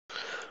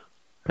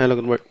Hello,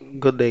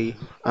 good day.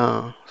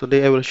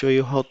 Today I will show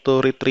you how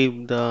to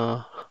retrieve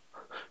the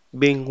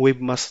Bing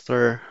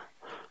Webmaster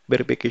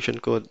verification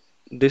code.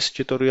 This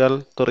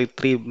tutorial to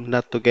retrieve,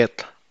 not to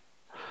get.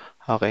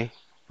 Okay.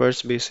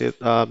 First visit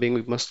Bing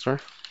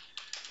Webmaster.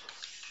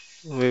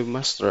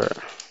 Webmaster.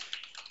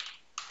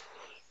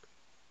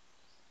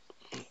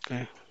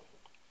 Okay.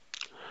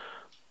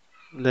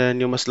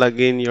 Then you must log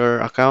in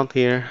your account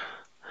here.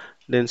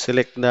 Then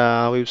select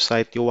the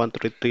website you want to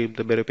retrieve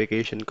the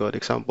verification code.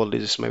 Example,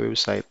 this is my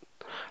website.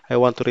 I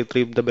want to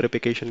retrieve the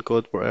verification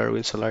code for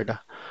Erwin Salarda.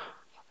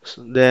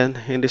 Then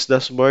in this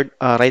dashboard,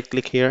 right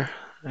click here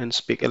and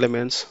speak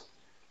elements.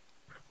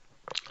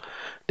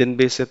 Then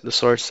visit the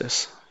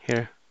sources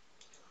here.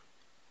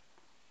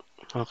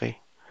 Okay.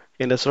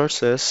 In the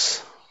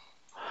sources,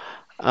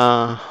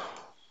 uh,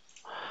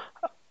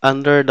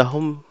 under the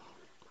home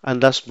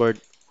and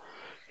dashboard,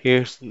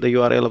 here's the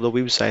URL of the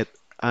website.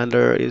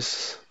 Under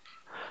is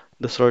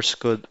the source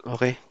code.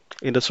 Okay.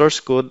 In the source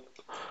code,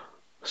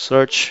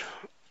 search,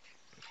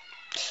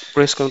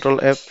 press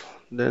Ctrl F,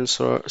 then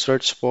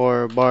search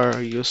for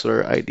bar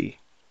user ID.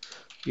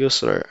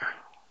 User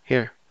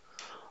here.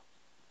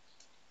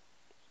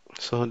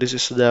 So this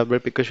is the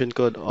verification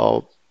code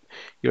of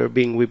your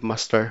Bing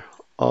webmaster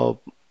of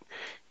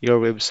your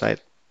website.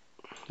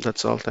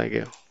 That's all. Thank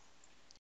you.